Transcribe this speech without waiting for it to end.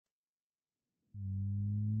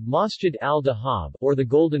Masjid Al-Dahab, or the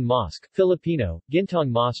Golden Mosque, Filipino,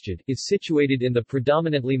 Gintong Masjid, is situated in the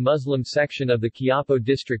predominantly Muslim section of the Quiapo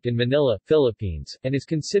district in Manila, Philippines, and is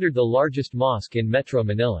considered the largest mosque in Metro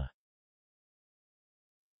Manila.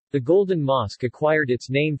 The Golden Mosque acquired its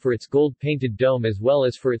name for its gold-painted dome as well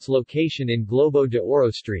as for its location in Globo de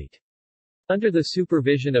Oro Street. Under the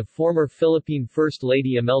supervision of former Philippine First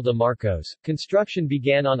Lady Imelda Marcos, construction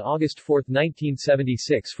began on August 4,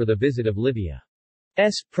 1976 for the visit of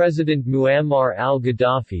Libya's President Muammar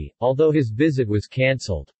al-Gaddafi, although his visit was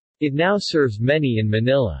cancelled. It now serves many in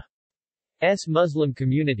Manila's Muslim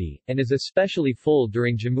community, and is especially full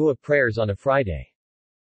during Jumu'ah prayers on a Friday.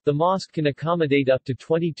 The mosque can accommodate up to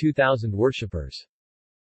 22,000 worshippers.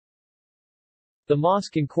 The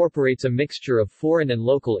mosque incorporates a mixture of foreign and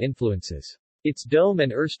local influences. Its dome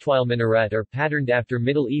and erstwhile minaret are patterned after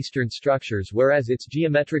Middle Eastern structures, whereas its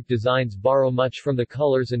geometric designs borrow much from the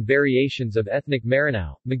colors and variations of ethnic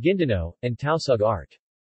Maranao, Maguindanao, and Tausug art.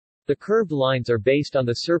 The curved lines are based on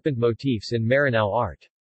the serpent motifs in Maranao art.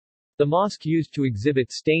 The mosque used to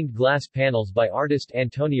exhibit stained glass panels by artist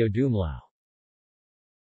Antonio Dumlao.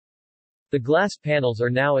 The glass panels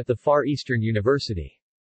are now at the Far Eastern University.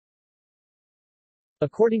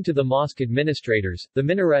 According to the mosque administrators, the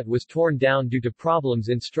minaret was torn down due to problems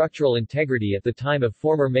in structural integrity at the time of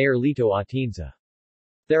former Mayor Lito Atienza.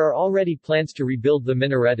 There are already plans to rebuild the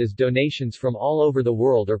minaret as donations from all over the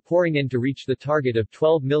world are pouring in to reach the target of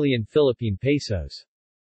 12 million Philippine pesos.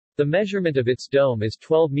 The measurement of its dome is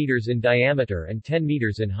 12 meters in diameter and 10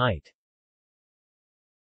 meters in height.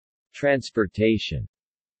 Transportation.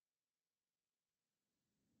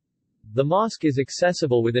 The mosque is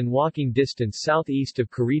accessible within walking distance southeast of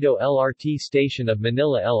Corrido LRT station of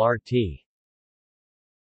Manila LRT.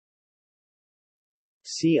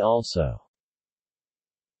 See also: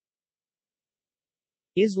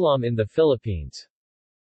 Islam in the Philippines.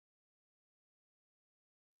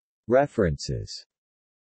 References.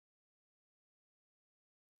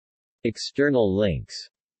 External links.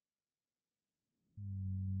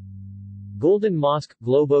 Golden Mosque,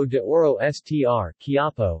 Globo de Oro Str,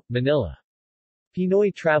 Quiapo, Manila.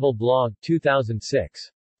 Pinoy Travel Blog,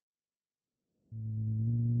 2006.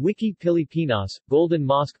 Wiki Pilipinas, Golden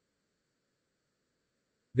Mosque.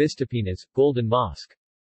 Vistapinas, Golden Mosque.